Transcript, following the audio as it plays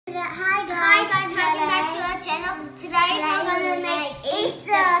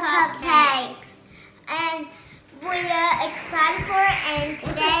excited for it, and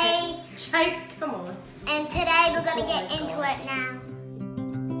today... Chase, come on. And today we're going to get into it now.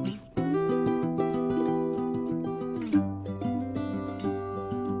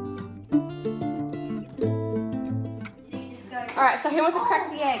 Alright, so who wants to crack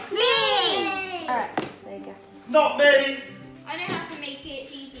the eggs? Me! Alright, there you go. Not me! I know how to make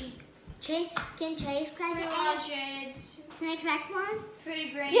it easy. Chase, can Chase crack Put the large egg? eggs, Can I crack one?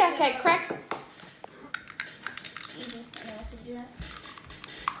 30 grams. Yeah, okay, crack. Easy. I know how to do that.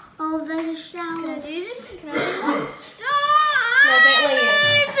 Oh, there's a shower. Can I do this? Can I do that? No, Bentley is.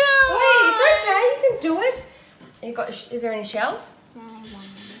 Wait, it's okay, you can do it. You got? Is there any shells?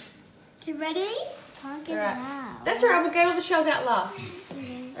 You ready? Can't get Alright. it out. That's alright, we'll get all the shells out last.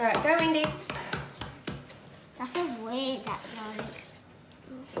 Alright, go Indy. That feels weird, that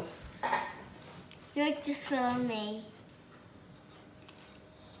like. You're like just filling me.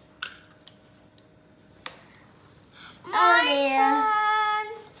 Oh dear.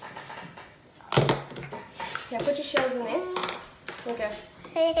 Now put your shells in this. Okay.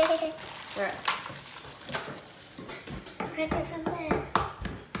 Alright. Crack it from there.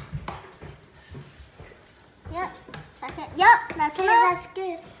 Yep. Okay. Yep. That's it. That's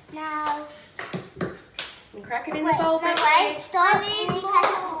good. Now. And crack it in the bowl. Wait. Stop.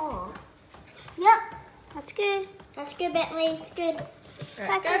 More. Yep. That's good. That's good, Bentley. It's good.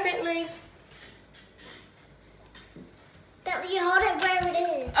 Alright, go Bentley. Bentley, you hold it where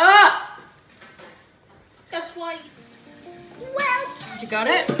it is. Ah! That's why. Well. You got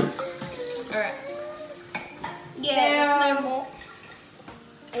it? Alright. Yeah, Now- there's no more.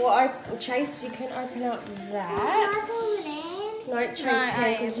 Well, Chase, you can open up that. No,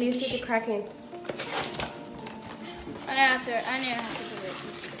 Chase, because you used to do the cracking. I know how to do this.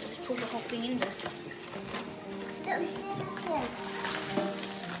 Just pull the whole thing in there.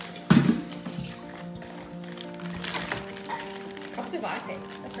 Cups of icing.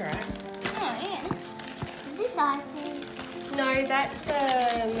 That's alright. Oh, yeah. Is this icing? No, that's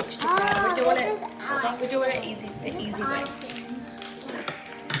the mixture powder. We're doing this it. is icing. We're doing it easy, the This is easy way. icing.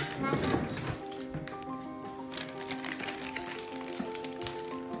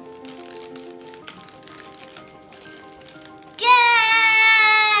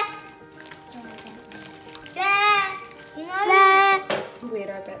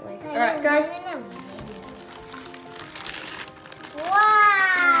 Weirdo, Bentley. Alright, go.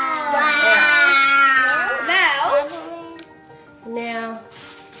 Wow. Now,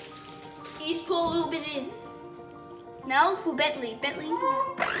 You just pour a little bit in. Now for Bentley. Bentley. Oh,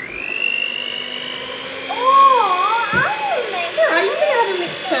 alright, you can have a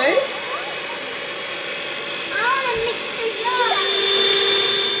mix too. I want to mix the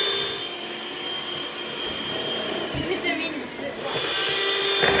You put them in.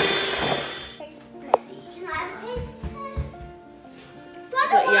 Can I have a taste test?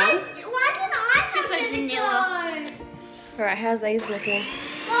 Is it yum? Why didn't I have Just like vanilla. Alright, how's these looking?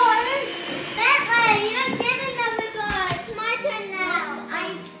 Bentley, you don't get another go. It's my turn now.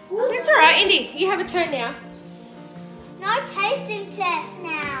 It's alright, Indy. You have a turn now. No tasting test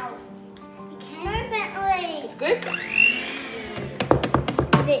now. Okay. No, Bentley. It's good?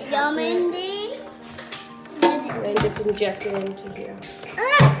 Is it yum, Indy? And then just inject it into here.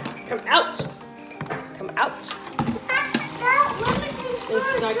 Come out. Come out. And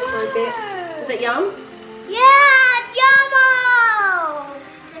soak for a bit. Is it yum? Yeah, yummo!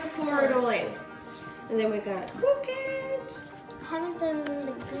 Pour it all in. And then we're going to cook it. I haven't done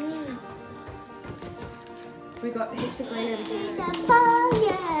the green. We got heaps of green over here.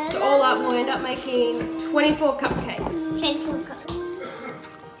 Yeah. So all up, we'll end up making 24 cupcakes.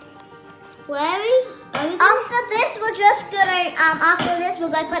 Where are we? After this, we're just gonna after this, we're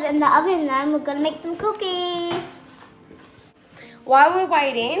gonna put it in the oven, and then we're gonna make some cookies. While we're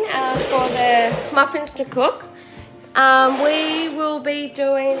waiting for the muffins to cook, we will be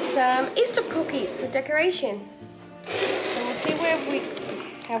doing some Easter cookies for decoration. So we'll see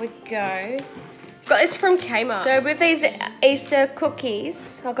how we go. Got this from Kmart. So with these Easter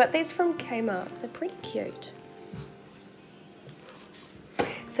cookies, I got these from Kmart. They're pretty cute.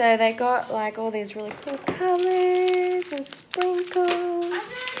 So they got like all these really cool colours and sprinkles.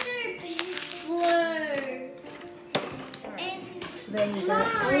 So there you go.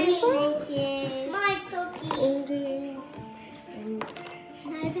 Thank you. My cookie. Indy.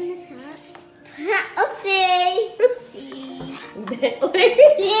 Can I open this up? Oopsie. Oopsie. Bentley.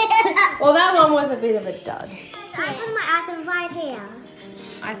 Well, that one was a bit of a dud. I put my icing right here.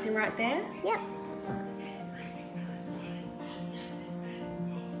 Icing right there. Yep.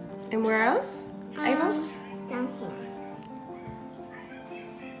 And where else? Ava? Down here.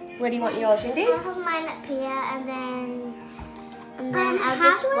 Where do you want yours, Indy? I'll have mine up here, and then And then I'll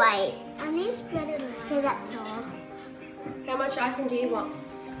just wait. I need spread it. Okay, that's all. How much icing do you want?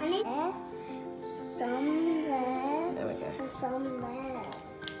 I need some there. There we go. And some there.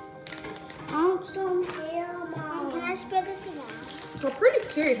 I want some here, Mom. Can I spread this around? Well, pretty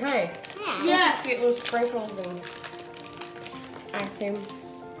cute, hey? Yeah. Cute little sprinkles and icing.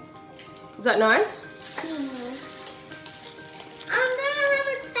 Is that nice? Mm-hmm. I'm gonna have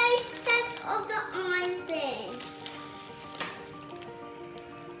a taste test of the icing.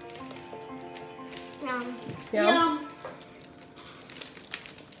 Yum. Yum.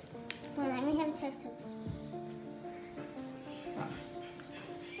 Well, let me have a taste of this.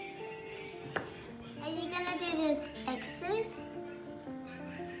 Are you gonna do the X's?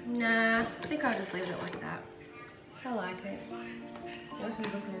 Nah, I think I'll just leave it like that. I like it. This is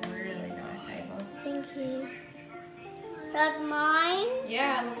looking really nice, Ava. Thank you. That's mine.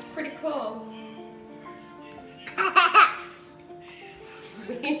 Yeah, it looks pretty cool.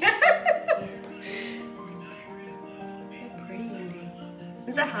 So pretty, Wendy.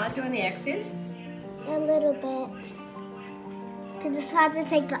 Is it hard doing the X's? A little bit. Because it's hard to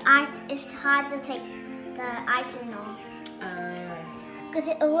take the ice. It's hard to take the icing off. Because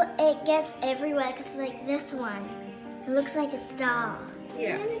it gets everywhere. Because like this one, it looks like a star.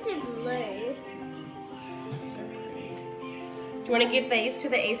 Yeah. I'm gonna do blue. So pretty. Do you want to give these to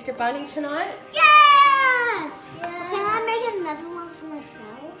the Easter Bunny tonight? Yes. Yeah. Can I make another one for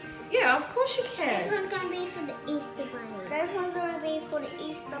myself? Yeah, of course you can. This one's gonna be for the Easter Bunny. This one's gonna be for the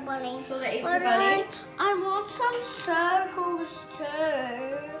Easter Bunny. For the Easter Bunny. I want some circles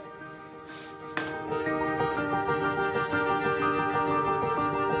too.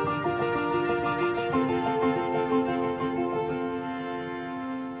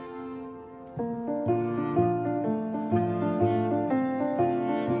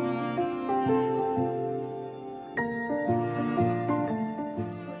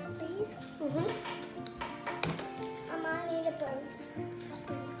 Please. I might need to burn this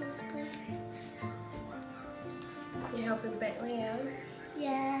sprinkles, please. You helping Bentley out?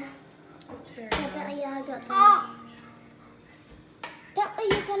 Yeah. That's very Yeah, nice. Bentley, I got that. Bentley,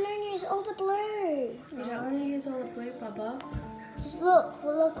 you're gonna use all the blue. You don't want to use all the blue, Bubba. Just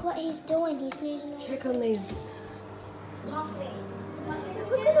look what he's doing. He's using Check on these. muffins. It's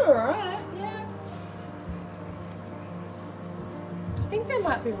looking alright, yeah. I think they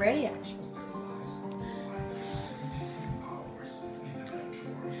might be ready actually.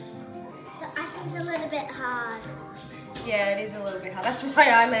 The icing's a little bit hard. Yeah, it is a little bit hard. That's why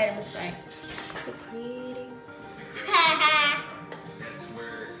I made a mistake. So pretty.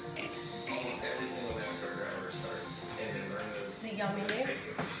 Is it yummy there?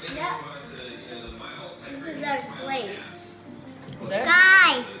 Yep. This is our slate. Is it?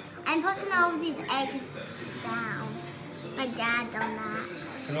 Guys, I'm putting all of these eggs down. My dad done that.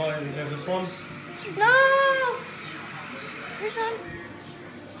 Can I have this one? No! This one's...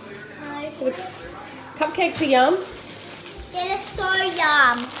 No. Cupcakes are yum. Yeah, they're so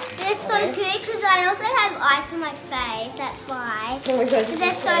yum. They're so good because I also have ice on my face, that's why. Because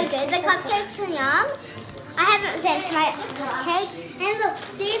they're so good. The cupcakes are yum. I haven't finished my cupcake. And look,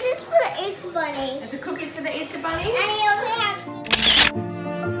 this is for the Easter Bunny. It's the cookies for the Easter Bunny. And he also has...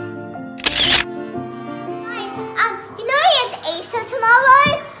 Guys, you know it's Easter tomorrow?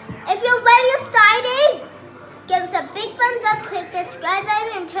 If you're very excited, give us a big thumbs up, click the subscribe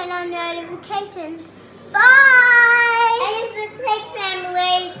button, and turn on notifications. Bye! And it's the Tegg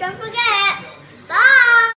family. Don't forget. Bye!